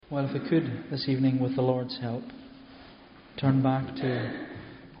Well, if we could this evening, with the Lord's help, turn back to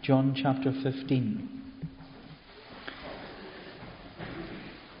John chapter 15.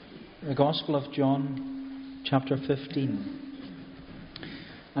 The Gospel of John chapter 15.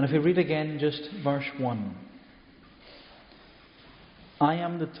 And if we read again just verse 1. I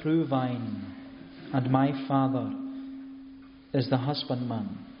am the true vine, and my Father is the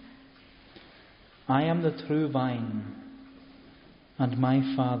husbandman. I am the true vine, and my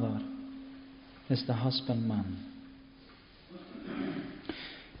Father is the husbandman.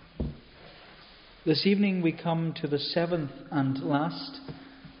 This evening we come to the seventh and last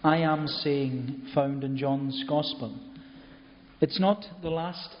I am saying found in John's Gospel. It's not the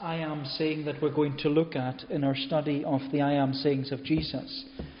last I am saying that we're going to look at in our study of the I am sayings of Jesus,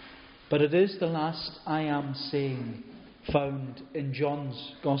 but it is the last I am saying found in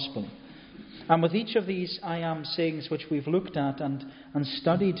John's Gospel. And with each of these I am sayings which we've looked at and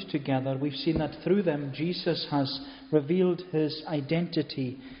studied together, we've seen that through them Jesus has revealed his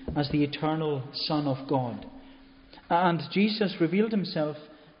identity as the eternal Son of God. And Jesus revealed himself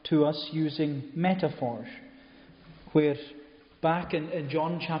to us using metaphors, where back in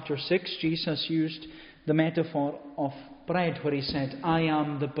John chapter 6 Jesus used the metaphor of bread, where he said, I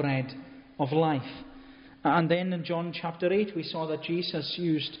am the bread of life. And then in John chapter 8 we saw that Jesus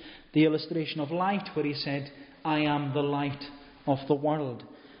used the illustration of light, where he said, I am the light of the world.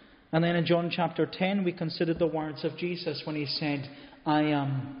 And then in John chapter 10 we considered the words of Jesus when he said, I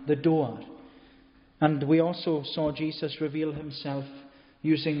am the door. And we also saw Jesus reveal himself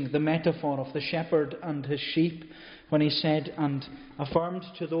using the metaphor of the shepherd and his sheep, when he said and affirmed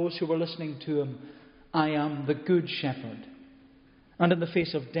to those who were listening to him, I am the good shepherd. And in the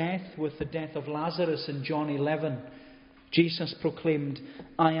face of death, with the death of Lazarus in John 11, Jesus proclaimed,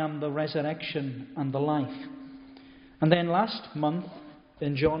 I am the resurrection and the life. And then last month,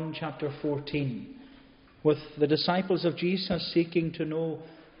 in John chapter 14, with the disciples of Jesus seeking to know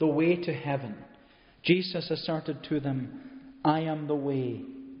the way to heaven, Jesus asserted to them, I am the way,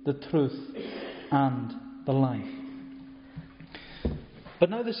 the truth, and the life. But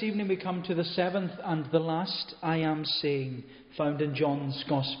now this evening we come to the seventh and the last I am saying found in John's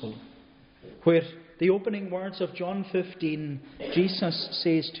Gospel, where the opening words of John 15, Jesus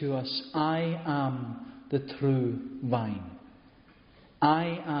says to us, I am the true vine.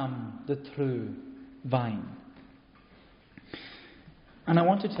 I am the true vine. And I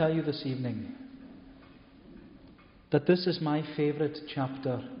want to tell you this evening that this is my favourite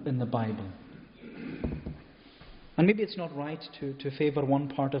chapter in the Bible. And maybe it's not right to favour one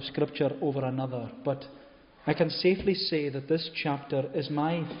part of Scripture over another, but I can safely say that this chapter is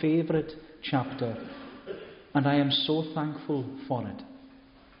my favourite chapter, and I am so thankful for it.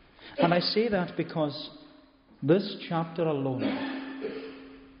 And I say that because this chapter alone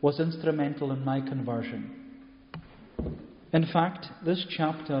was instrumental in my conversion. In fact, this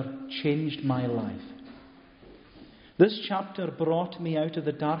chapter changed my life. This chapter brought me out of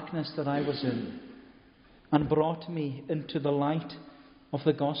the darkness that I was in and brought me into the light of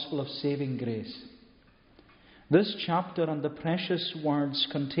the gospel of saving grace. This chapter and the precious words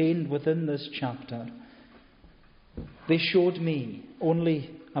contained within this chapter, they showed me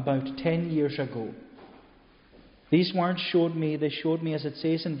only about 10 years ago. These words showed me, as it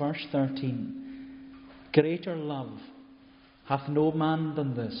says in verse 13, greater love hath no man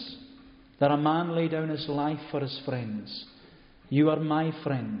than this, that a man lay down his life for his friends. You are my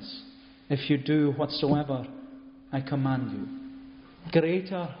friends, if you do whatsoever I command you.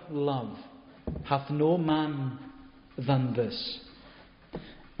 Greater love hath no man than this.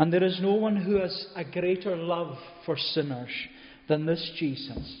 And there is no one who has a greater love for sinners than this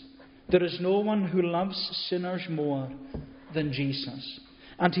Jesus. There is no one who loves sinners more than Jesus.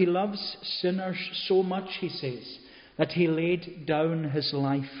 And he loves sinners so much, he says, that he laid down his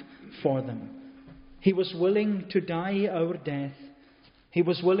life for them. He was willing to die our death. He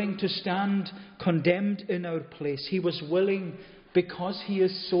was willing to stand condemned in our place. He was willing because he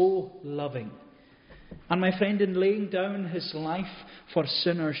is so loving. And my friend, in laying down his life for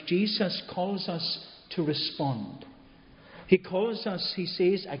sinners, Jesus calls us to respond. He calls us, he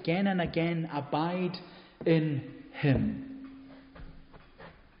says again and again, abide in him.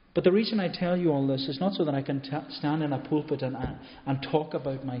 But the reason I tell you all this is not so that I can stand in a pulpit and talk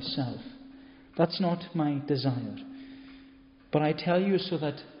about myself. That's not my desire. But I tell you so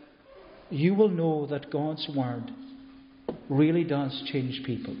that you will know that God's Word really does change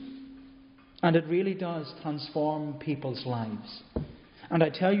people. And it really does transform people's lives. And I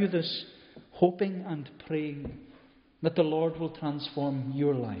tell you this hoping and praying that the Lord will transform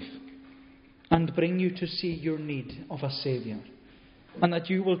your life and bring you to see your need of a Saviour. and that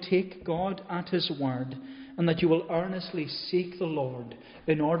you will take God at His word, and that you will earnestly seek the Lord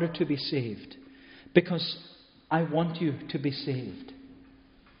in order to be saved. Because I want you to be saved.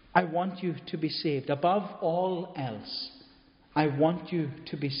 I want you to be saved. Above all else, I want you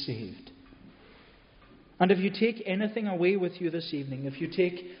to be saved. And if you take anything away with you this evening, if you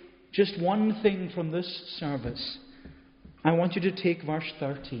take just one thing from this service, I want you to take verse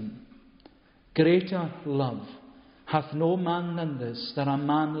 13. Greater love hath no man than this, that a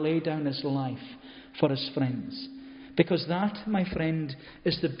man lay down his life for his friends. Because that, my friend,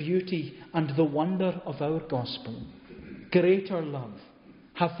 is the beauty and the wonder of our gospel. Greater love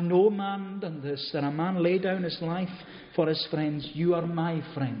hath no man than this, that a man lay down his life for his friends. You are my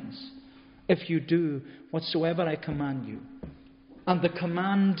friends, if you do whatsoever I command you. And the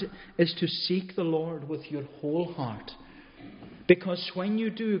command is to seek the Lord with your whole heart. Because when you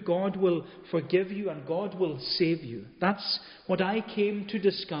do, God will forgive you and God will save you. That's what I came to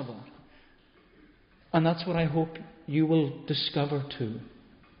discover. And that's what I hope you will discover too.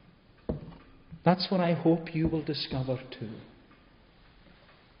 That's what I hope you will discover too.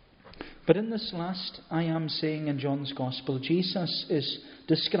 But in this last I am saying in John's Gospel, Jesus is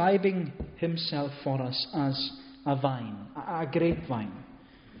describing himself for us as a vine, a grapevine.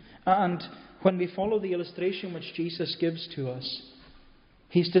 And when we follow the illustration which Jesus gives to us,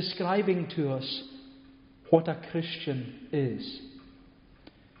 he's describing to us what a Christian is.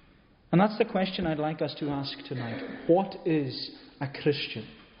 And that's the question I'd like us to ask tonight. What is a Christian?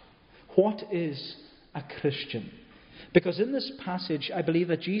 What is a Christian? Because in this passage, I believe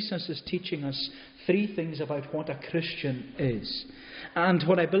that Jesus is teaching us three things about what a Christian is. And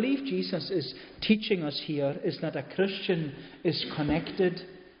what I believe Jesus is teaching us here is that a Christian is connected,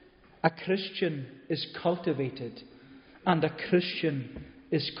 a Christian is cultivated, and a Christian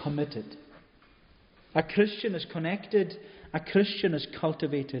is committed. A Christian is connected, a Christian is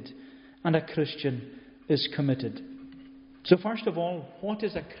cultivated, and a Christian is committed. So first of all, what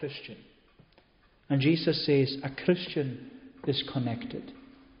is a Christian? And Jesus says, a Christian is connected.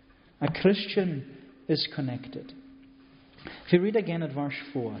 A Christian is connected. If you read again at verse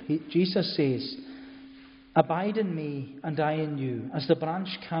 4, Jesus says, abide in me and I in you, as the branch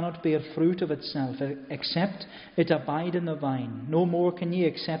cannot bear fruit of itself, except it abide in the vine. No more can ye,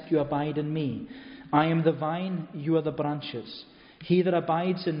 except you abide in me. I am the vine, you are the branches. He that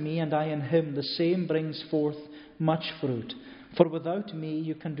abides in me and I in him, the same brings forth much fruit. For without me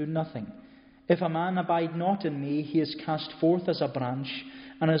you can do nothing. If a man abide not in me, he is cast forth as a branch,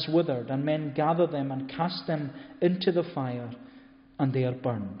 and is withered, and men gather them and cast them into the fire, and they are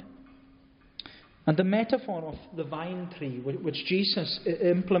burned. And the metaphor of the vine tree, which Jesus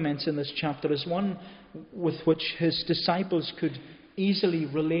implements in this chapter, is one with which his disciples could easily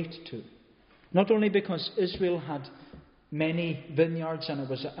relate to. Not only because Israel had many vineyards and it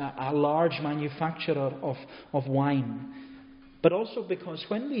was a large manufacturer of wine, but also because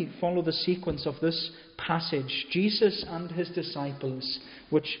when we follow the sequence of this passage, Jesus and his disciples,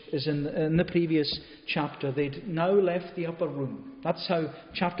 which is in the previous chapter, they'd now left the upper room. That's how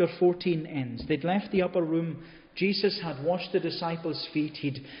chapter 14 ends. They'd left the upper room. Jesus had washed the disciples' feet.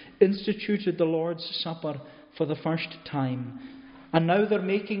 He'd instituted the Lord's Supper for the first time. And now they're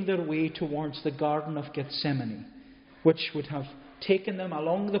making their way towards the Garden of Gethsemane, which would have taken them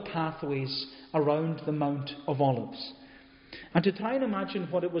along the pathways around the Mount of Olives. And to try and imagine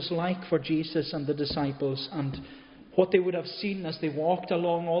what it was like for Jesus and the disciples and what they would have seen as they walked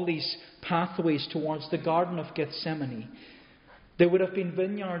along all these pathways towards the Garden of Gethsemane, there would have been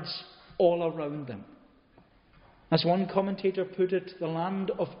vineyards all around them. As one commentator put it, the land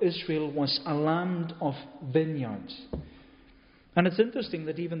of Israel was a land of vineyards. And it's interesting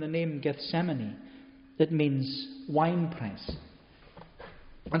that even the name Gethsemane, it means winepress.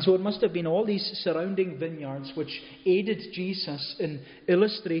 And so it must have been all these surrounding vineyards which aided Jesus in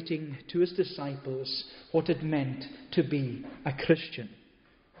illustrating to his disciples what it meant to be a Christian.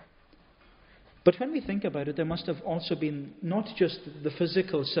 But when we think about it, there must have also been not just the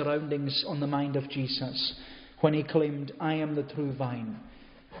physical surroundings on the mind of Jesus when he claimed, I am the true vine.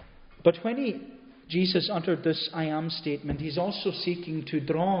 But when Jesus uttered this I am statement, he's also seeking to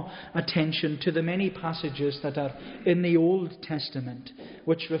draw attention to the many passages that are in the Old Testament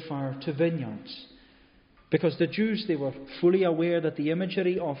which refer to vineyards. Because the Jews, they were fully aware that the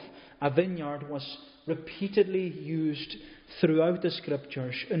imagery of a vineyard was repeatedly used throughout the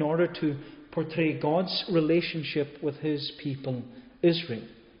Scriptures in order to portray God's relationship with his people, Israel.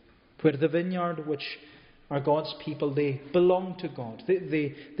 Where the vineyard, which are God's people, they belong to God.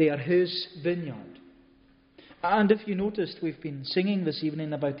 They are his vineyard. And if you noticed, we've been singing this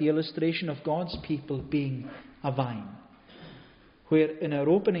evening about the illustration of God's people being a vine. where in our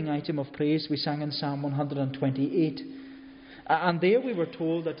opening item of praise we sang in Psalm 128. And there we were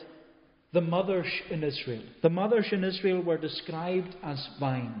told that the mothers in Israel were described as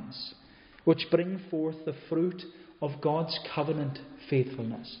vines, which bring forth the fruit of God's covenant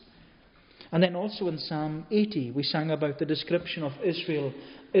faithfulness. And then also in Psalm 80 we sang about the description of Israel.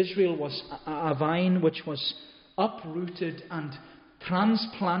 Israel was a vine which was uprooted and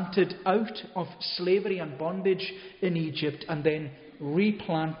transplanted out of slavery and bondage in Egypt and then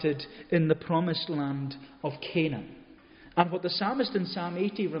replanted in the promised land of Canaan. And what the psalmist in Psalm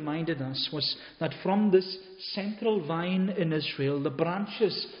 80 reminded us was that from this central vine in Israel, the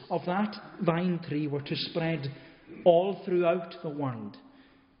branches of that vine tree were to spread all throughout the world.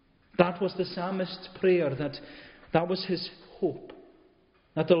 That was the psalmist's prayer, that was his hope,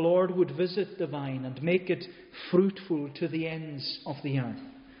 that the Lord would visit the vine and make it fruitful to the ends of the earth.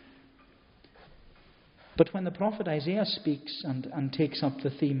 But when the prophet Isaiah speaks and takes up the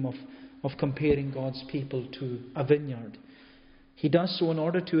theme of comparing God's people to a vineyard, he does so in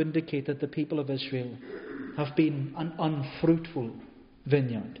order to indicate that the people of Israel have been an unfruitful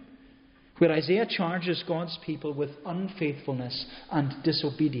vineyard, where Isaiah charges God's people with unfaithfulness and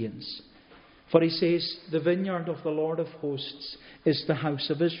disobedience. For he says, the vineyard of the Lord of hosts is the house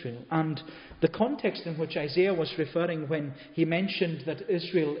of Israel. And the context in which Isaiah was referring when he mentioned that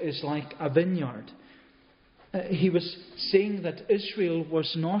Israel is like a vineyard, he was saying that Israel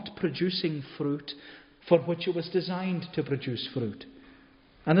was not producing fruit for which it was designed to produce fruit.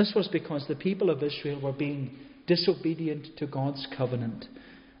 And this was because the people of Israel were being disobedient to God's covenant,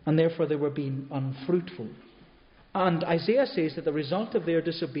 and therefore they were being unfruitful. And Isaiah says that the result of their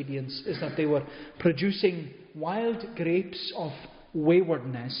disobedience is that they were producing wild grapes of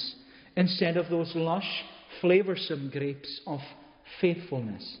waywardness instead of those lush, flavoursome grapes of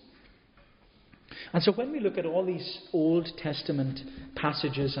faithfulness. And so when we look at all these Old Testament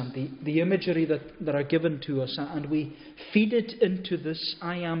passages and the imagery that are given to us, and we feed it into this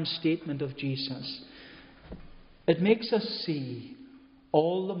I am statement of Jesus, it makes us see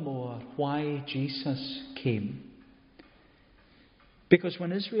all the more why Jesus came. Because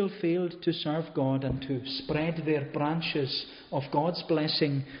when Israel failed to serve God and to spread their branches of God's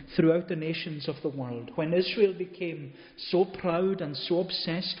blessing throughout the nations of the world, when Israel became so proud and so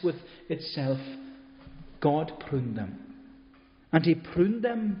obsessed with itself, God pruned them. And He pruned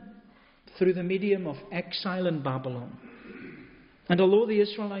them through the medium of exile in Babylon. And although the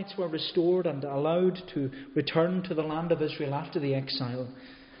Israelites were restored and allowed to return to the land of Israel after the exile,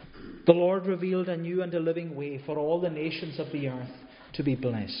 the Lord revealed a new and a living way for all the nations of the earth to be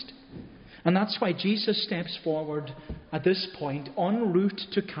blessed. And that's why Jesus steps forward at this point en route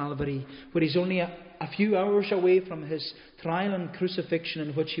to Calvary, where He's only a few hours away from His trial and crucifixion,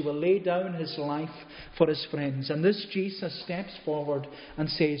 in which He will lay down His life for His friends. And this Jesus steps forward and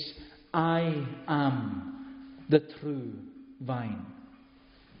says, I am the true vine.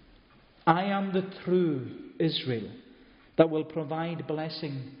 I am the true Israel that will provide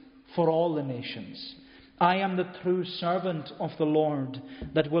blessing for all the nations. I am the true servant of the Lord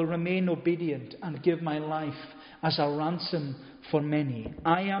that will remain obedient and give my life as a ransom for many.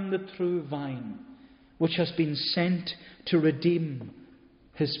 I am the true vine which has been sent to redeem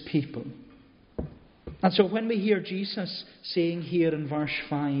His people. And so when we hear Jesus saying here in verse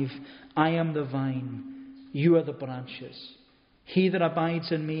 5, I am the vine, you are the branches. He that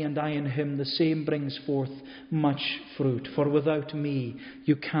abides in me and I in him, the same brings forth much fruit. For without me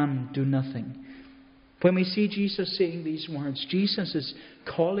you can do nothing. When we see Jesus saying these words, Jesus is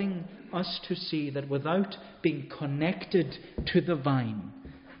calling us to see that without being connected to the vine,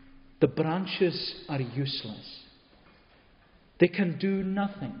 the branches are useless. They can do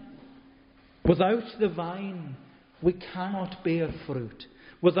nothing. Without the vine, we cannot bear fruit.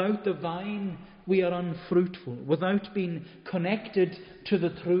 Without the vine, we are unfruitful. Without being connected to the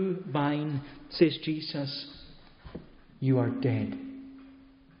true vine, says Jesus, you are dead.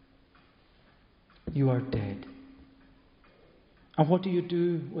 You are dead. And what do you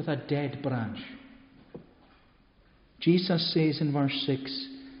do with a dead branch? Jesus says in verse 6,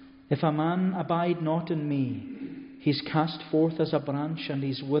 if a man abide not in me, he's cast forth as a branch and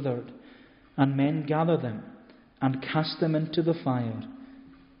he's withered, and men gather them and cast them into the fire,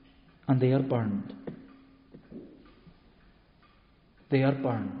 and they are burned. They are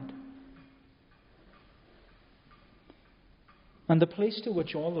burned. And the place to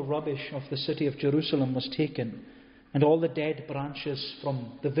which all the rubbish of the city of Jerusalem was taken, and all the dead branches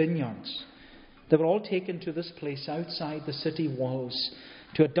from the vineyards, they were all taken to this place outside the city walls,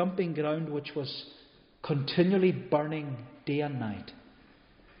 to a dumping ground which was continually burning day and night.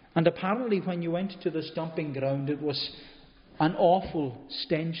 And apparently when you went to this dumping ground, it was an awful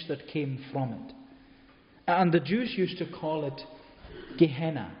stench that came from it. And the Jews used to call it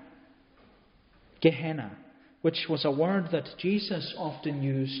Gehenna. Gehenna, which was a word that Jesus often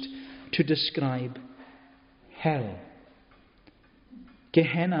used to describe hell.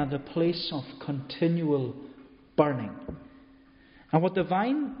 Gehenna, the place of continual burning. And what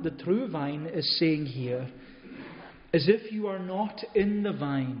the true vine, is saying here is, if you are not in the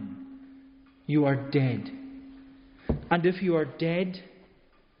vine, you are dead. And if you are dead,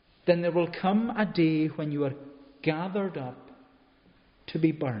 then there will come a day when you are gathered up to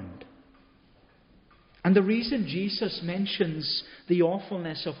be burned. And the reason Jesus mentions the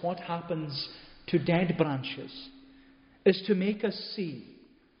awfulness of what happens to dead branches is to make us see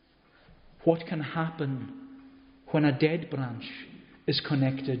what can happen when a dead branch is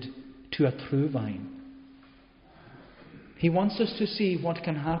connected to a true vine. He wants us to see what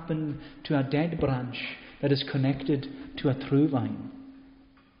can happen to a dead branch that is connected to a true vine.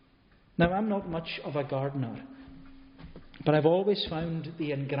 Now, I'm not much of a gardener, but I've always found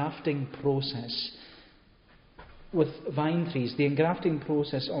the engrafting process with vine trees, the engrafting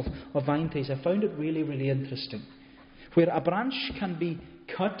process of vine trees, I found it really, really interesting. Where a branch can be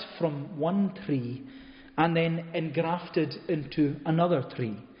cut from one tree and then engrafted into another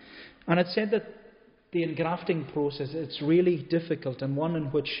tree. And it said that the engrafting process, it's really difficult, and one in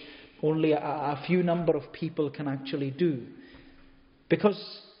which only a few number of people can actually do.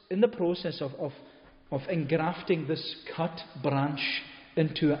 Because in the process of engrafting this cut branch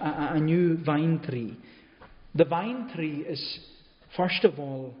into a new vine tree, the vine tree is, first of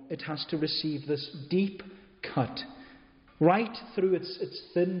all, it has to receive this deep cut right through its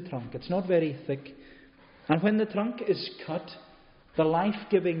thin trunk. It's not very thick. And when the trunk is cut, the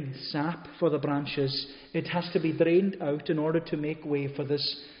life-giving sap for the branches, it has to be drained out in order to make way for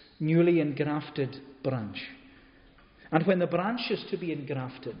this newly engrafted branch. And when the branch is to be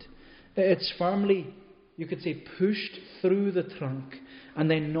engrafted, it's firmly, you could say, pushed through the trunk and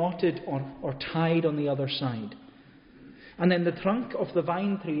then knotted or tied on the other side. And then the trunk of the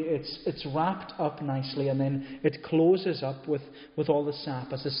vine tree, it's wrapped up nicely, and then it closes up with all the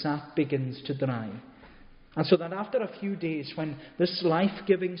sap as the sap begins to dry. And so that after a few days, when this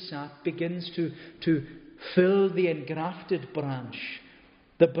life-giving sap begins to fill the engrafted branch,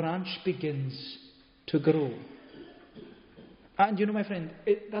 the branch begins to grow. And you know, my friend,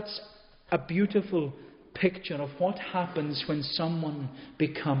 that's a beautiful picture of what happens when someone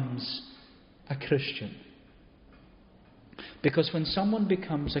becomes a Christian. Because when someone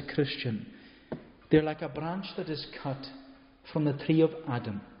becomes a Christian, they're like a branch that is cut from the tree of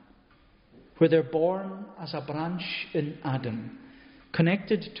Adam, where they're born as a branch in Adam,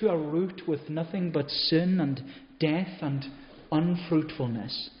 connected to a root with nothing but sin and death and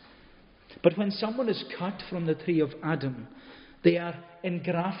unfruitfulness. But when someone is cut from the tree of Adam, they are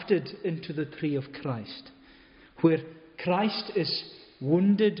engrafted into the tree of Christ, where Christ is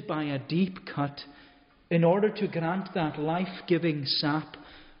wounded by a deep cut in order to grant that life-giving sap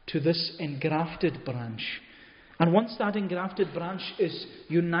to this engrafted branch. And once that engrafted branch is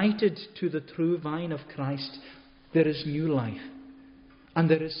united to the true vine of Christ, there is new life and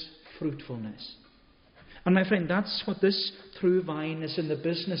there is fruitfulness. And my friend, that's what this true vine is in the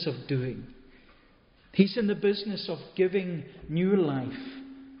business of doing. He's in the business of giving new life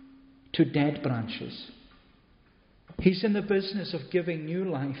to dead branches. He's in the business of giving new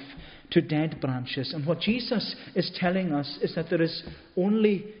life to dead branches. And what Jesus is telling us is that there is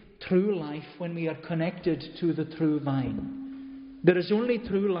only true life when we are connected to the true vine. There is only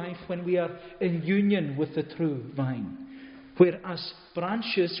true life when we are in union with the true vine. Whereas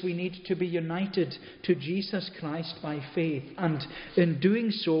branches, we need to be united to Jesus Christ by faith. And in doing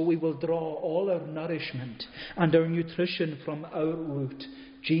so, we will draw all our nourishment and our nutrition from our root,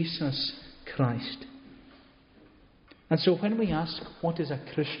 Jesus Christ. And so when we ask, what is a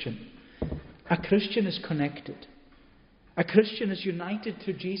Christian? A Christian is connected. A Christian is united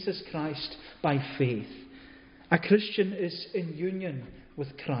to Jesus Christ by faith. A Christian is in union with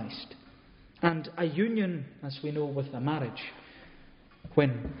Christ. And a union, as we know, with a marriage,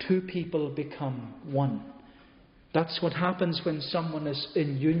 when two people become one. That's what happens when someone is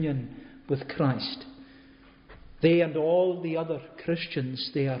in union with Christ. They and all the other Christians,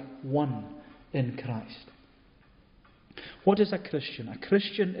 they are one in Christ. What is a Christian? A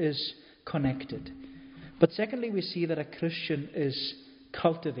Christian is connected. But secondly, we see that a Christian is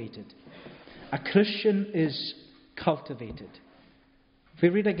cultivated. A Christian is cultivated. If we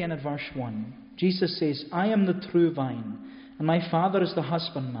read again at verse 1, Jesus says, I am the true vine, and my Father is the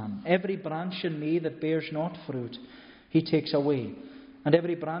husbandman. Every branch in me that bears not fruit, he takes away. And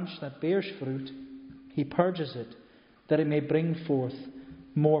every branch that bears fruit, he purges it, that it may bring forth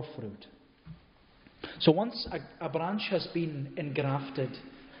more fruit. So once a branch has been engrafted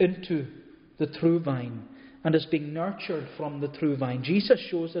into the true vine and is being nurtured from the true vine, Jesus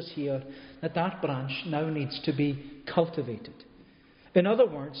shows us here that that branch now needs to be cultivated. In other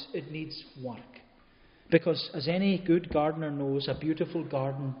words, it needs work. Because as any good gardener knows, a beautiful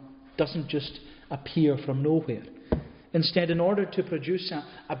garden doesn't just appear from nowhere. Instead, in order to produce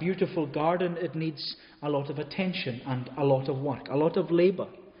a beautiful garden, it needs a lot of attention and a lot of work, a lot of labour,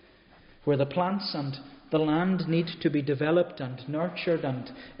 where the plants and the land need to be developed and nurtured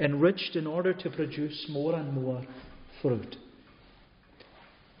and enriched in order to produce more and more fruit.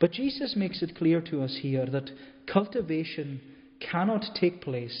 But Jesus makes it clear to us here that cultivation cannot take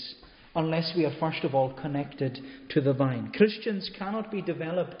place unless we are first of all connected to the vine. Christians cannot be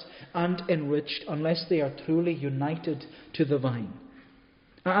developed and enriched unless they are truly united to the vine.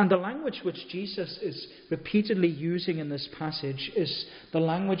 And the language which Jesus is repeatedly using in this passage is the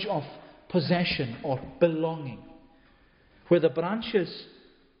language of possession or belonging, where the branches,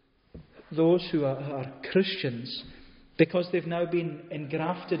 those who are Christians, because they've now been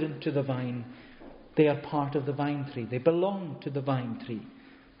engrafted into the vine, they are part of the vine tree. They belong to the vine tree.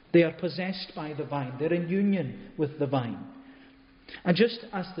 They are possessed by the vine. They're in union with the vine. And just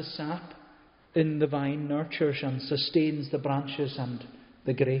as the sap in the vine nurtures and sustains the branches and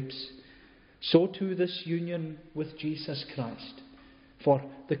the grapes, so too this union with Jesus Christ. For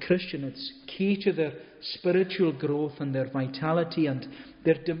the Christian, it's key to their spiritual growth and their vitality and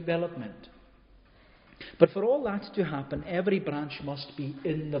their development. But for all that to happen, every branch must be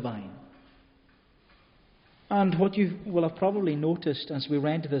in the vine. And what you will have probably noticed as we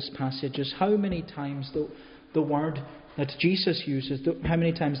read this passage is how many times the word that Jesus uses, how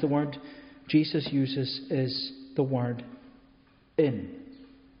many times the word Jesus uses is the word in.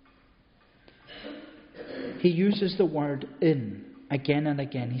 He uses the word in again and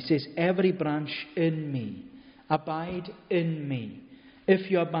again. He says, every branch in me, abide in me.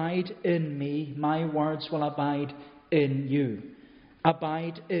 If you abide in me, my words will abide in you.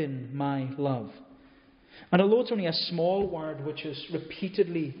 Abide in my love. And although it's only a small word which is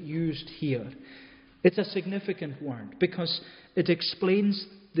repeatedly used here, it's a significant word because it explains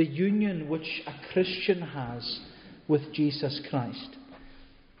the union which a Christian has with Jesus Christ.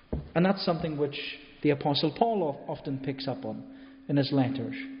 And that's something which the Apostle Paul often picks up on in his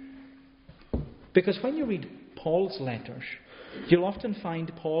letters. Because when you read Paul's letters, you'll often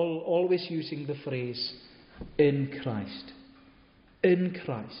find Paul always using the phrase, in Christ. In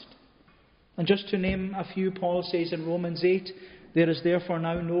Christ. And just to name a few, Paul says in Romans 8, there is therefore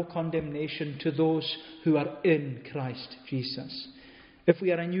now no condemnation to those who are in Christ Jesus. If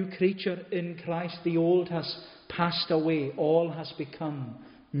we are a new creature in Christ, the old has passed away, all has become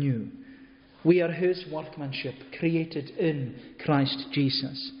new. We are His workmanship, created in Christ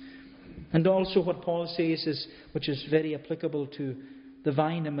Jesus. And also what Paul says is, which is very applicable to the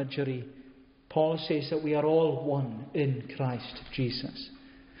vine imagery, Paul says that we are all one in Christ Jesus.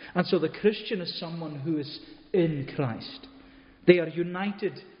 And so the Christian is someone who is in Christ. They are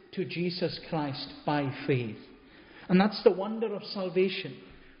united to Jesus Christ by faith. And that's the wonder of salvation.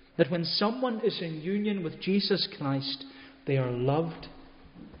 That when someone is in union with Jesus Christ, they are loved,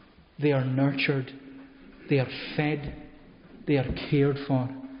 they are nurtured, they are fed, they are cared for,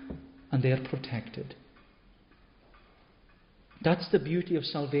 and they are protected. That's the beauty of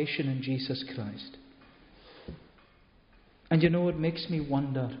salvation in Jesus Christ. And you know, it makes me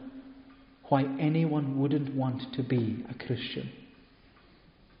wonder why anyone wouldn't want to be a Christian.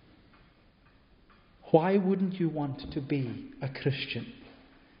 Why wouldn't you want to be a Christian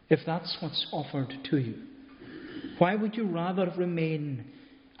if that's what's offered to you? Why would you rather remain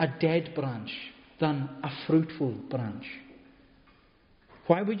a dead branch than a fruitful branch?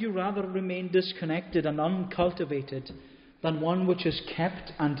 Why would you rather remain disconnected and uncultivated than one which is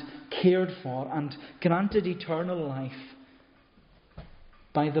kept and cared for and granted eternal life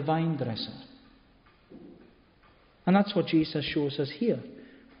by the vine dresser? And that's what Jesus shows us here.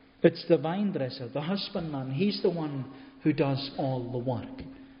 It's the vine dresser, the husbandman. He's the one who does all the work.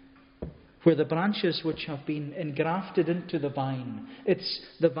 Where the branches which have been engrafted into the vine, it's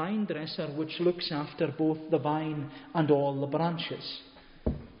the vine dresser which looks after both the vine and all the branches.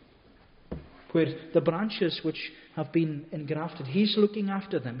 Where the branches which have been engrafted, He's looking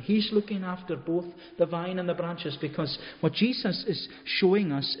after them. He's looking after both the vine and the branches, because what Jesus is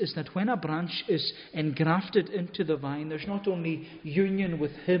showing us is that when a branch is engrafted into the vine, there's not only union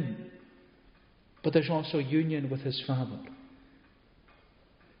with Him, but there's also union with His Father.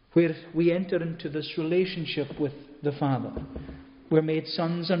 Where we enter into this relationship with the Father. We're made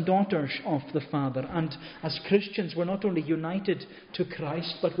sons and daughters of the Father. And as Christians, we're not only united to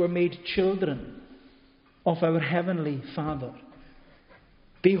Christ, but we're made children of our heavenly Father.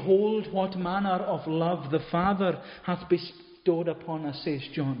 Behold what manner of love the Father hath bestowed upon us, says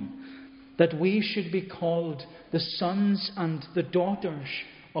John, that we should be called the sons and the daughters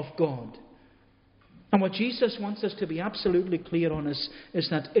of God. And what Jesus wants us to be absolutely clear on is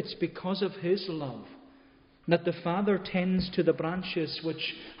that it's because of His love that the Father tends to the branches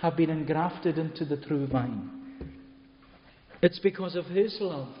which have been engrafted into the true vine. It's because of His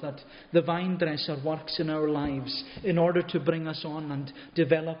love that the vine dresser works in our lives in order to bring us on and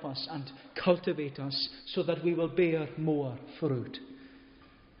develop us and cultivate us so that we will bear more fruit.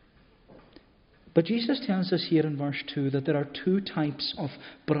 But Jesus tells us here in verse 2 that there are two types of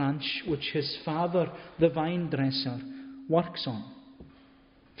branch which His Father, the vine dresser, works on.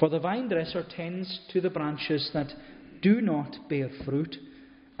 For the vine dresser tends to the branches that do not bear fruit,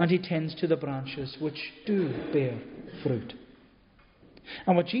 and He tends to the branches which do bear fruit.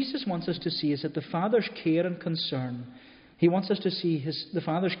 And what Jesus wants us to see is that the Father's care and concern, He wants us to see the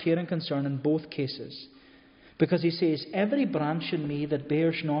Father's care and concern in both cases. Because He says, every branch in me that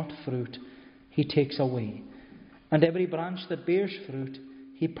bears not fruit, He takes away. And every branch that bears fruit,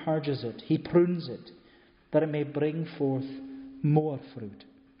 He purges it, He prunes it, that it may bring forth more fruit.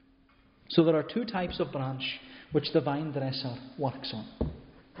 So there are two types of branch which the vine dresser works on.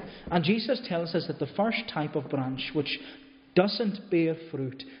 And Jesus tells us that the first type of branch which doesn't bear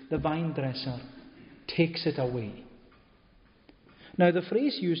fruit, the vine dresser takes it away. Now the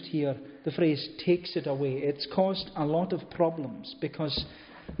phrase used here, the phrase takes it away, it's caused a lot of problems because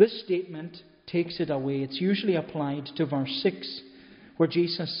this statement, takes it away, it's usually applied to verse 6 where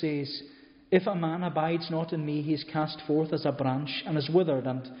Jesus says, if a man abides not in me, he is cast forth as a branch and is withered,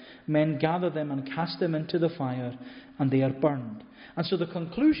 and men gather them and cast them into the fire, and they are burned. And so the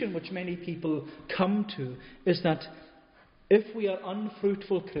conclusion which many people come to is that if we are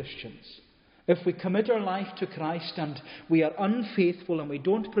unfruitful Christians, if we commit our life to Christ and we are unfaithful and we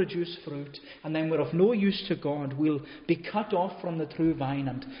don't produce fruit, and then we're of no use to God, we'll be cut off from the true vine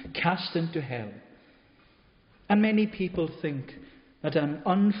and cast into hell. And many people think that an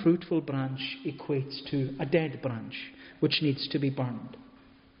unfruitful branch equates to a dead branch which needs to be burned.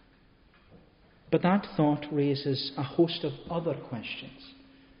 But that thought raises a host of other questions.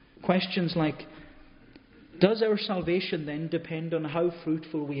 Questions like, does our salvation then depend on how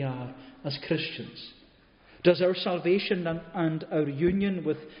fruitful we are as Christians? Does our salvation and our union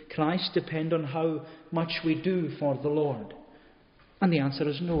with Christ depend on how much we do for the Lord? And the answer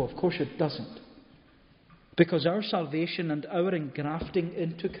is no, of course it doesn't. Because our salvation and our engrafting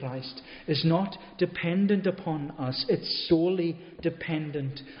into Christ is not dependent upon us. It's solely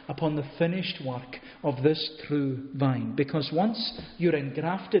dependent upon the finished work of this true vine. Because once you're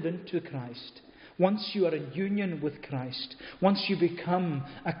engrafted into Christ, once you are in union with Christ, once you become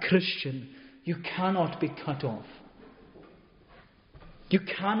a Christian, you cannot be cut off. You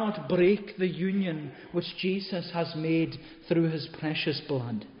cannot break the union which Jesus has made through His precious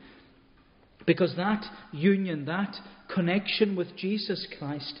blood. Because that union, that connection with Jesus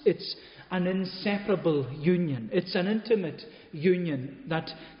Christ, it's an inseparable union. It's an intimate union that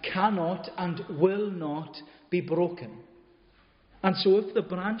cannot and will not be broken. And so if the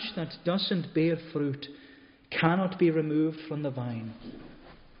branch that doesn't bear fruit cannot be removed from the vine,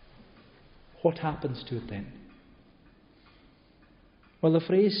 what happens to it then? Well, the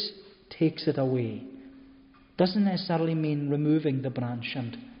phrase takes it away doesn't necessarily mean removing the branch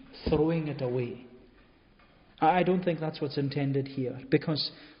and throwing it away. I don't think that's what's intended here,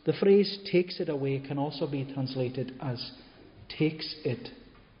 because the phrase takes it away can also be translated as takes it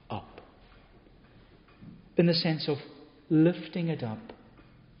up, in the sense of lifting it up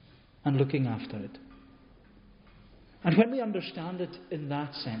and looking after it. And when we understand it in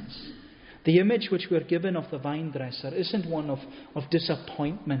that sense, the image which we're given of the vine dresser isn't one of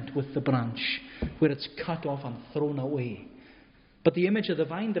disappointment with the branch, where it's cut off and thrown away. But the image of the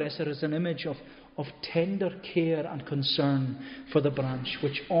vine dresser is an image of tender care and concern for the branch,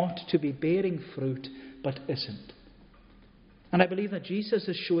 which ought to be bearing fruit, but isn't. And I believe that Jesus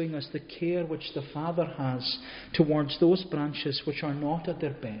is showing us the care which the Father has towards those branches which are not at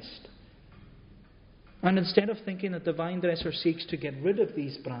their best. And instead of thinking that the vine dresser seeks to get rid of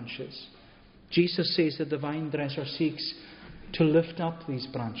these branches, Jesus says that the vine dresser seeks to lift up these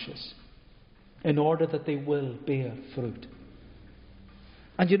branches in order that they will bear fruit.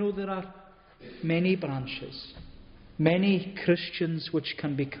 And you know, there are many branches, many Christians which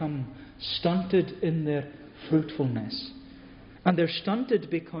can become stunted in their fruitfulness. And they're stunted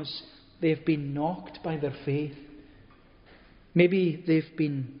because they've been knocked by their faith. Maybe they've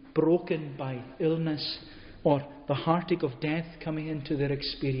been broken by illness or the heartache of death coming into their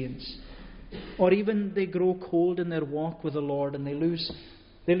experience. Or even they grow cold in their walk with the Lord and they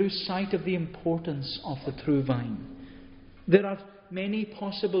lose sight of the importance of the true vine. There are many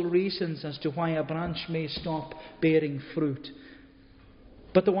possible reasons as to why a branch may stop bearing fruit.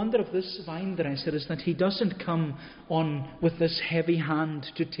 But the wonder of this vine dresser is that he doesn't come on with this heavy hand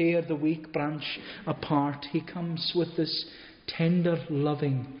to tear the weak branch apart. He comes with this tender,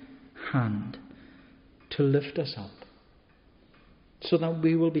 loving hand to lift us up, so that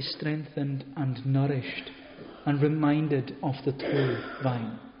we will be strengthened and nourished and reminded of the true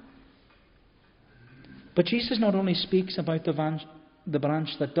vine. But Jesus not only speaks about the branch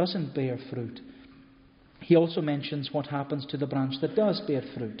that doesn't bear fruit, he also mentions what happens to the branch that does bear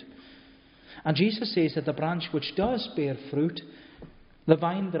fruit. And Jesus says that the branch which does bear fruit, the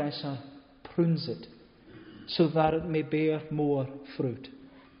vine dresser prunes it so that it may bear more fruit.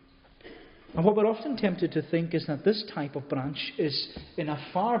 And what we're often tempted to think is that this type of branch is in a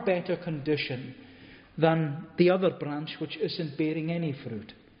far better condition than the other branch which isn't bearing any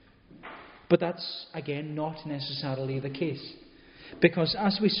fruit. But that's, again, not necessarily the case. Because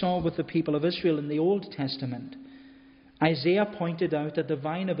as we saw with the people of Israel in the Old Testament, Isaiah pointed out that the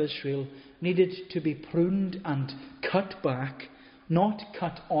vine of Israel needed to be pruned and cut back, not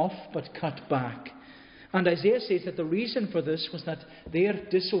cut off, but cut back. And Isaiah says that the reason for this was that their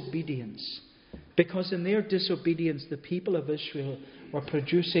disobedience. Because in their disobedience, the people of Israel were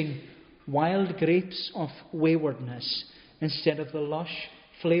producing wild grapes of waywardness instead of the lush,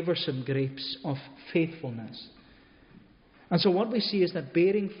 flavoursome grapes of faithfulness. And so what we see is that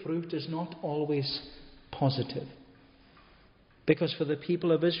bearing fruit is not always positive. Because for the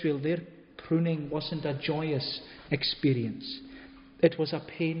people of Israel, their pruning wasn't a joyous experience. It was a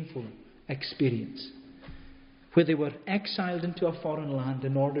painful experience, where they were exiled into a foreign land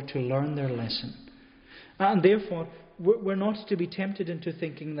in order to learn their lesson. And therefore, we're not to be tempted into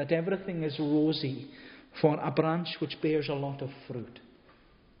thinking that everything is rosy for a branch which bears a lot of fruit.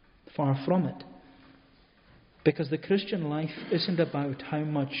 Far from it. Because the Christian life isn't about how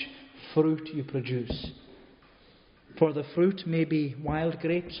much fruit you produce. For the fruit may be wild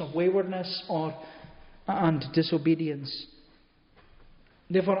grapes of waywardness and disobedience.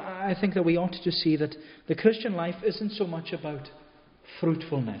 Therefore, I think that we ought to see that the Christian life isn't so much about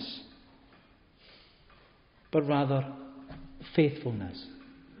fruitfulness, but rather faithfulness.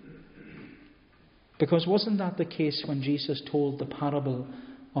 Because wasn't that the case when Jesus told the parable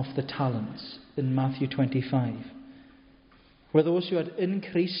of the talents in Matthew 25? Where those who had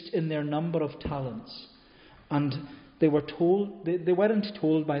increased in their number of talents, and they were told, they weren't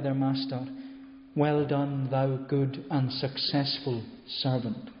told by their master, "Well done, thou good and successful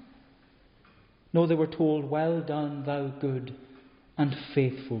servant." No, they were told, "Well done, thou good and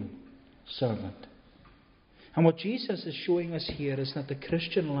faithful servant." And what Jesus is showing us here is that the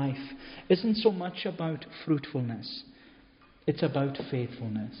Christian life isn't so much about fruitfulness, it's about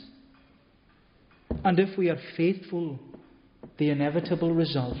faithfulness. And if we are faithful, the inevitable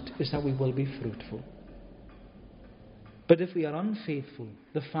result is that we will be fruitful. But if we are unfaithful,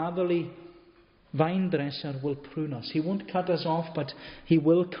 the fatherly vine dresser will prune us. He won't cut us off, but he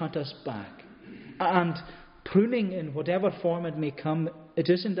will cut us back. And pruning, in whatever form it may come, it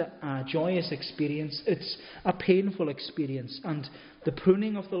isn't a joyous experience, it's a painful experience. And the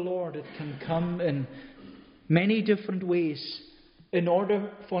pruning of the Lord, it can come in many different ways in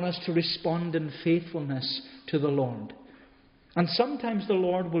order for us to respond in faithfulness to the Lord. And sometimes the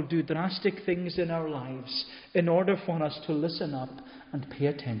Lord will do drastic things in our lives in order for us to listen up and pay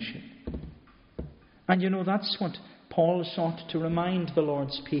attention. And that's what Paul sought to remind the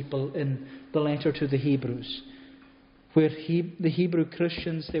Lord's people in the letter to the Hebrews, where the Hebrew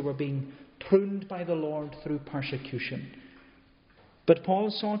Christians, they were being pruned by the Lord through persecution. But Paul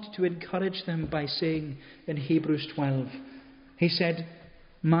sought to encourage them by saying in Hebrews 12, he said,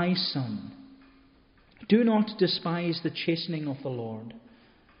 "My son, do not despise the chastening of the Lord,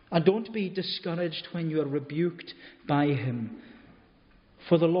 and don't be discouraged when you are rebuked by him,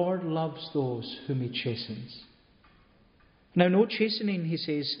 for the Lord loves those whom he chastens." Now, no chastening, he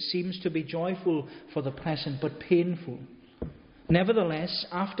says, seems to be joyful for the present, but painful. Nevertheless,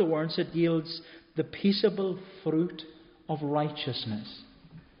 afterwards it yields the peaceable fruit of righteousness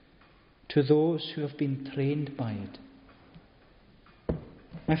to those who have been trained by it.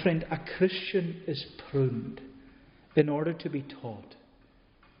 My friend, a Christian is pruned in order to be taught.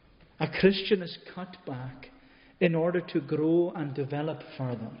 A Christian is cut back in order to grow and develop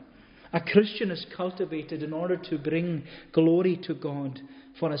further. A Christian is cultivated in order to bring glory to God.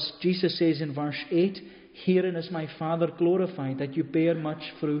 For as Jesus says in verse 8, herein is my Father glorified, that you bear much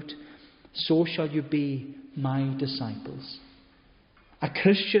fruit, so shall you be my disciples. A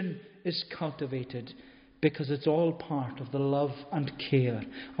Christian is cultivated because it's all part of the love and care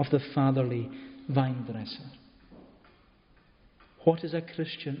of the fatherly vine dresser. What is a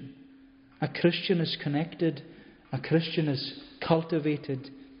Christian? A Christian is connected. A Christian is cultivated.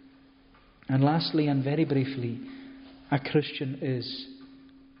 And lastly, and very briefly, a Christian is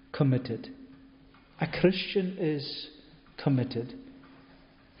committed. A Christian is committed.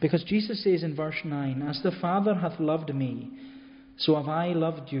 Because Jesus says in verse 9, as the Father hath loved me, so have I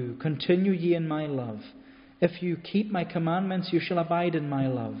loved you. Continue ye in my love. If you keep my commandments, you shall abide in my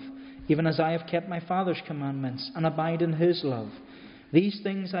love, even as I have kept my Father's commandments, and abide in his love. These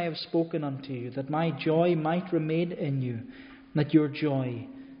things I have spoken unto you, that my joy might remain in you, that your joy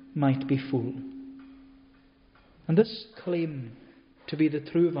might be full. And this claim to be the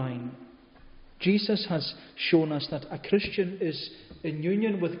true vine, Jesus has shown us that a Christian is in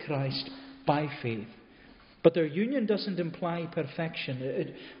union with Christ by faith. But their union doesn't imply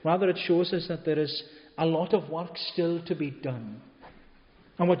perfection. Rather, it shows us that there is a lot of work still to be done.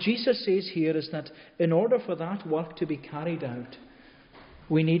 And what Jesus says here is that in order for that work to be carried out,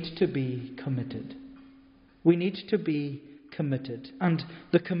 we need to be committed. We need to be committed. And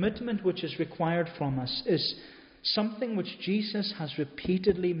the commitment which is required from us is something which Jesus has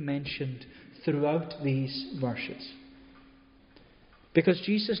repeatedly mentioned throughout these verses. Because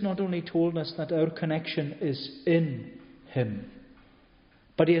Jesus not only told us that our connection is in him,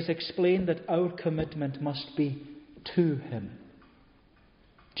 but he has explained that our commitment must be to him.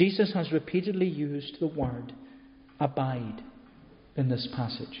 Jesus has repeatedly used the word abide in this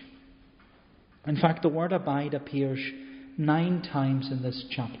passage. In fact, the word abide appears 9 times in this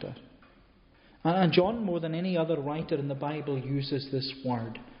chapter. And John, more than any other writer in the Bible, uses this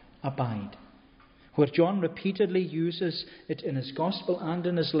word, abide. Where John repeatedly uses it in his Gospel and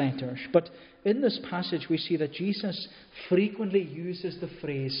in his letters. But in this passage we see that Jesus frequently uses the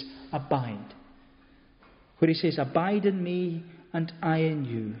phrase abide. Where he says, abide in me and I in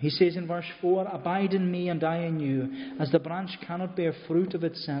you. He says in verse 4, abide in me and I in you, as the branch cannot bear fruit of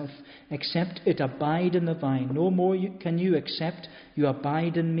itself except it abide in the vine. No more can you except you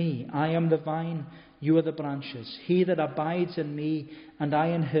abide in me. I am the vine, you are the branches. He that abides in me and I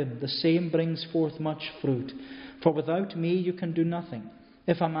in him, the same brings forth much fruit. For without me you can do nothing.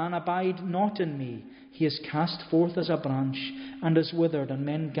 If a man abide not in me, he is cast forth as a branch and is withered, and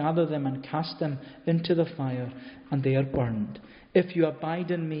men gather them and cast them into the fire, and they are burned. If you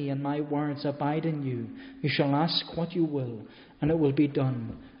abide in me and my words abide in you, you shall ask what you will, and it will be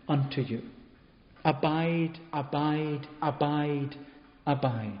done unto you. Abide, abide, abide,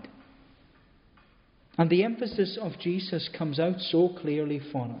 abide. And the emphasis of Jesus comes out so clearly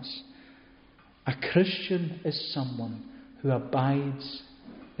for us. A Christian is someone who abides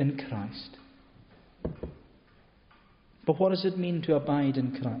in Christ. But what does it mean to abide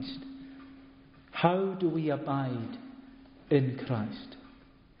in Christ? How do we abide in Christ?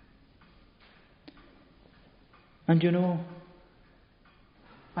 And you know,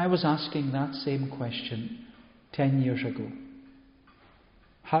 I was asking that same question 10 years ago.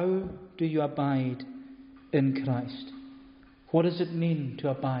 How do you abide in Christ? What does it mean to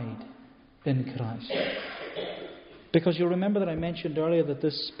abide in Christ? Because you'll remember that I mentioned earlier that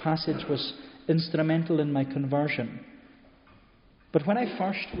this passage was instrumental in my conversion. But when I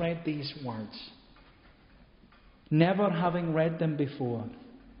first read these words, never having read them before,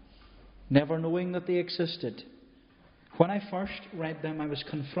 never knowing that they existed, when I first read them, I was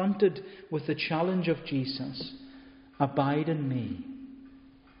confronted with the challenge of Jesus. Abide in me.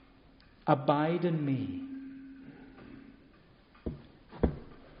 Abide in me.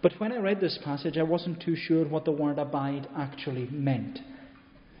 But when I read this passage, I wasn't too sure what the word abide actually meant.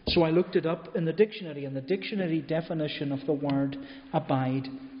 So I looked it up in the dictionary, and the dictionary definition of the word abide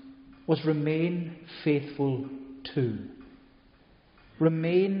was remain faithful to.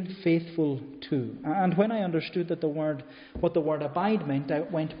 Remain faithful to. And when I understood that what the word abide meant, I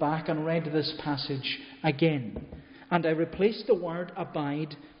went back and read this passage again. And I replaced the word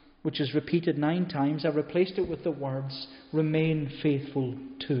abide, which is repeated 9 times, I replaced it with the words, remain faithful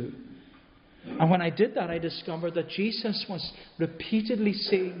to. And when I did that, I discovered that Jesus was repeatedly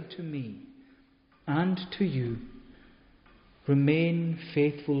saying to me and to you, remain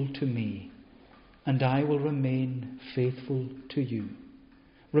faithful to me, and I will remain faithful to you.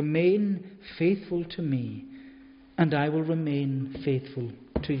 Remain faithful to me, and I will remain faithful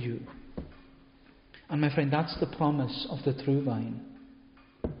to you. And my friend, that's the promise of the true vine.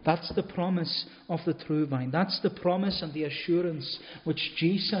 That's the promise of the true vine. That's the promise and the assurance which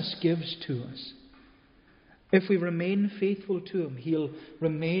Jesus gives to us. If we remain faithful to Him, He'll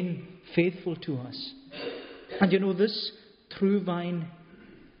remain faithful to us. And you know, this true vine,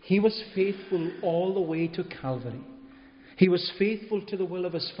 He was faithful all the way to Calvary. He was faithful to the will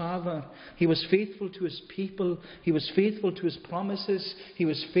of His Father. He was faithful to His people. He was faithful to His promises. He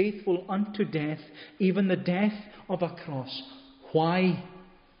was faithful unto death, even the death of a cross. Why?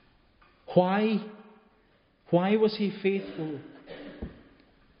 Why? Why was He faithful?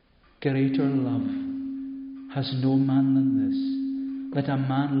 Greater love has no man than this, that a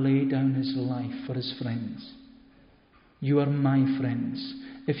man lay down his life for his friends. You are my friends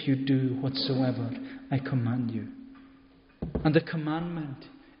if you do whatsoever I command you. And the commandment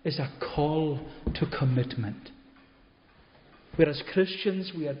is a call to commitment. Whereas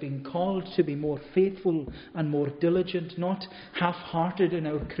Christians, we are being called to be more faithful and more diligent, not half-hearted in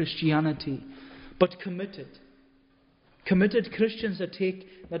our Christianity, but committed. Committed Christians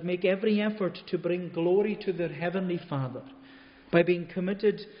that make every effort to bring glory to their Heavenly Father by being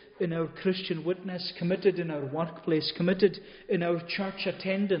committed in our Christian witness, committed in our workplace, committed in our church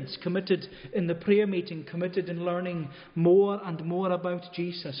attendance, committed in the prayer meeting, committed in learning more and more about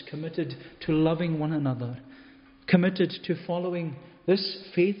Jesus, committed to loving one another, committed to following this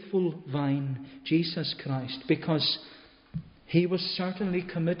faithful vine, Jesus Christ, because He was certainly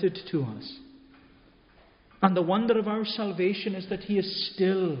committed to us. And the wonder of our salvation is that He is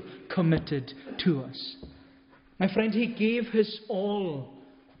still committed to us. My friend, He gave His all.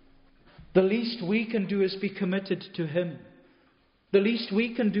 The least we can do is be committed to Him. The least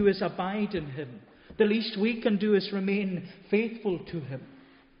we can do is abide in Him. The least we can do is remain faithful to Him.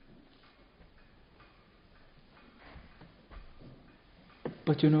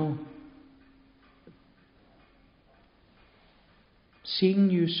 But you know,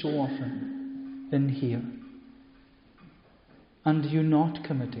 seeing you so often in here, and you not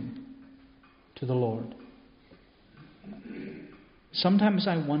committing to the Lord, sometimes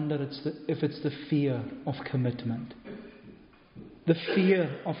I wonder if it's the fear of commitment. The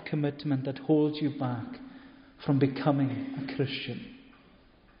fear of commitment that holds you back from becoming a Christian.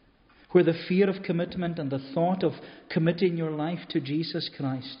 Where the fear of commitment and the thought of committing your life to Jesus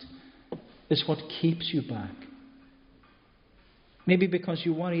Christ is what keeps you back. Maybe because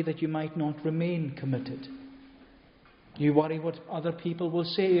you worry that you might not remain committed. You worry what other people will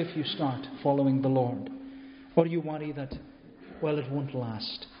say if you start following the Lord. Or you worry that, well, it won't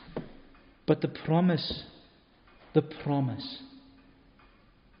last. But the promise,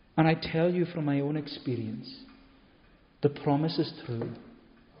 and I tell you from my own experience, the promise is true.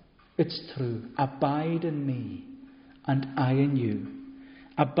 It's true. Abide in me, and I in you.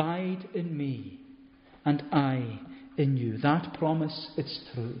 Abide in me, and I in you. That promise, it's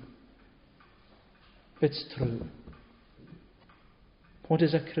true. It's true. What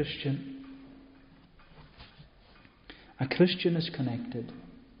is a Christian? A Christian is connected.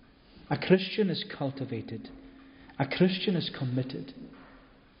 A Christian is cultivated. A Christian is committed.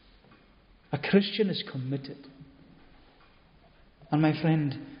 A Christian is committed. And my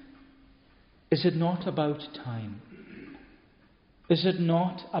friend, is it not about time? Is it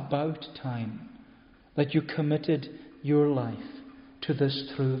not about time that you committed your life to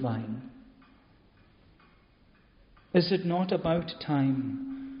this true vine? Is it not about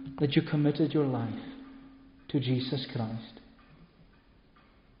time that you committed your life to Jesus Christ?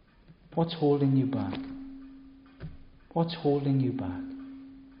 What's holding you back? What's holding you back?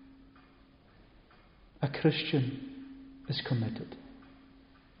 A Christian is committed.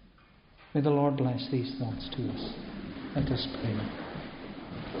 May the Lord bless these thoughts to us. Let us pray.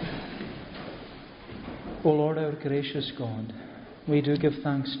 O Lord, our gracious God, we do give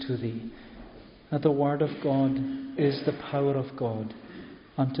thanks to Thee that the Word of God is the power of God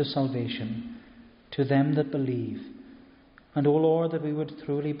unto salvation to them that believe. And, O Lord, that we would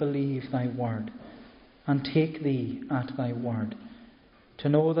truly believe Thy Word and take Thee at Thy Word, to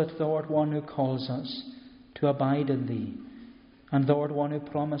know that Thou art one who calls us to abide in Thee, and Thou art one who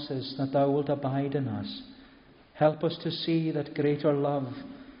promises that Thou wilt abide in us. Help us to see that greater love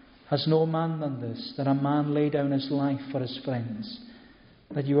has no man than this, that a man lay down his life for his friends,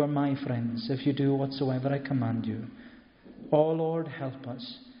 that you are my friends if you do whatsoever I command you. O Lord, help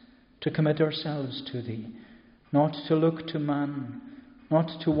us to commit ourselves to Thee, not to look to man, not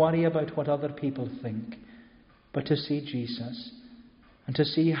to worry about what other people think, but to see Jesus and to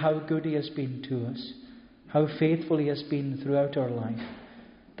see how good He has been to us, how faithful He has been throughout our life,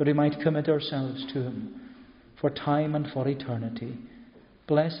 that we might commit ourselves to Him for time and for eternity.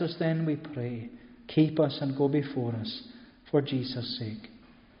 Bless us then, we pray. Keep us and go before us for Jesus' sake.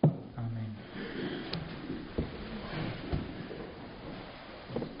 Amen.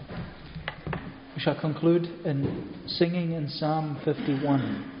 We We shall conclude in singing in Psalm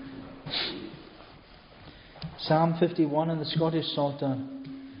 51. Psalm 51 in the Scottish Psalter.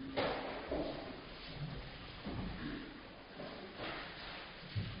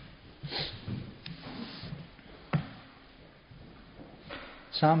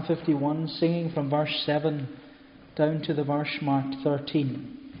 Psalm 51, singing from verse 7 down to the verse marked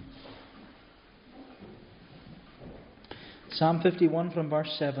 13. Psalm 51 from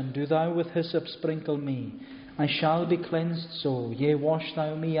verse 7. Do thou with hyssop sprinkle me, I shall be cleansed so. Yea, wash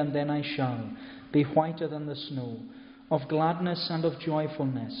thou me, and then I shall be whiter than the snow. Of gladness and of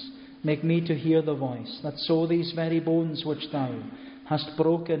joyfulness make me to hear the voice, that so these very bones which thou hast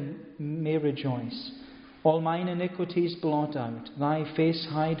broken may rejoice. All mine iniquities blot out, thy face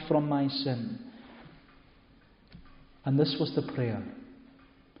hide from my sin. And this was the prayer.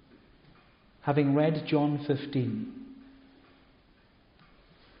 Having read John 15,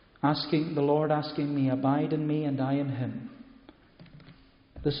 asking the Lord, asking me, abide in me and I in him.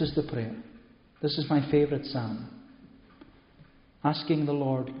 This is the prayer. This is my favourite psalm. Asking the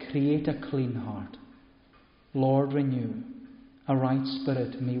Lord, create a clean heart. Lord, renew a right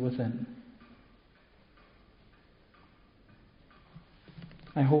spirit in me within.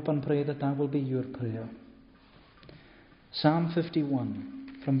 I hope and pray that that will be your prayer. Psalm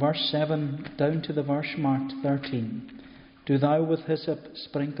 51, from verse 7 down to the verse marked 13. Do thou with hyssop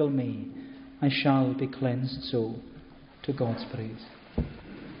sprinkle me, I shall be cleansed so. To God's praise.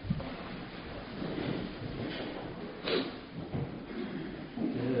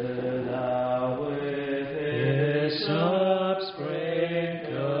 Do thou with hyssop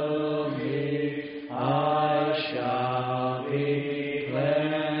sprinkle me, I shall be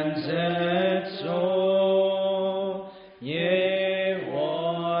cleansed so. Yea,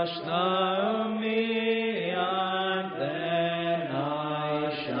 wash thou me, and then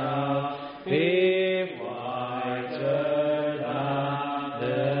I shall be whiter than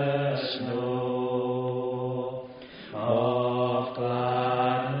the snow. Of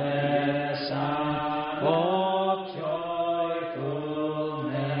gladness and of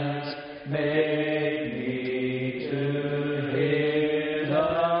joyfulness make me to hear the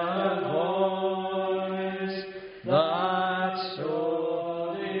voice, that so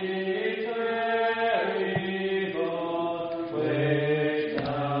the very bone which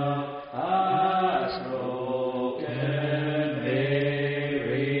thou hast broken may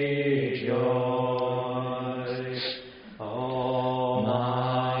rejoice. All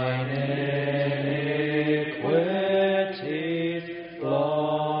mine iniquities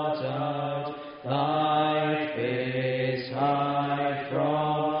blot out, thy face hide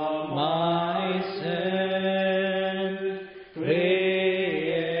from my sin. Create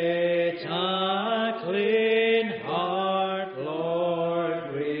a clean heart, Lord,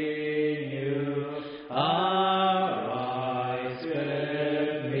 renew a right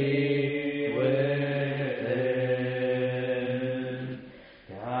spirit me within.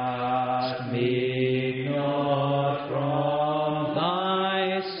 Cast me not from thy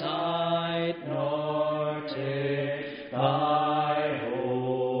sight, nor take thy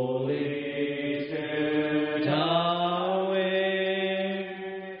Holy Spirit away.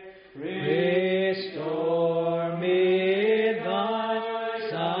 Restore me thy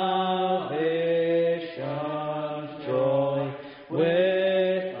salvation's joy,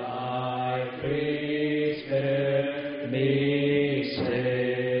 with thy free spirit me stay.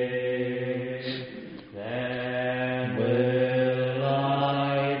 Then will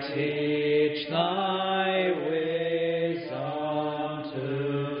I teach thy wisdom to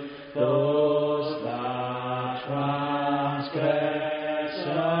those that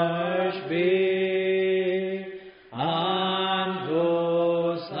transgressors be, and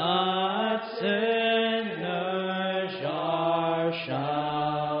those that sinners are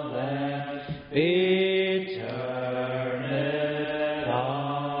shall then be turned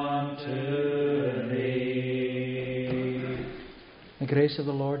unto thee. The grace of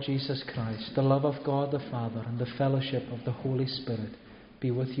the Lord Jesus Christ, the love of God the Father, and the fellowship of the Holy Spirit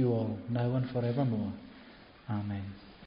be with you all, now and forevermore. Amen.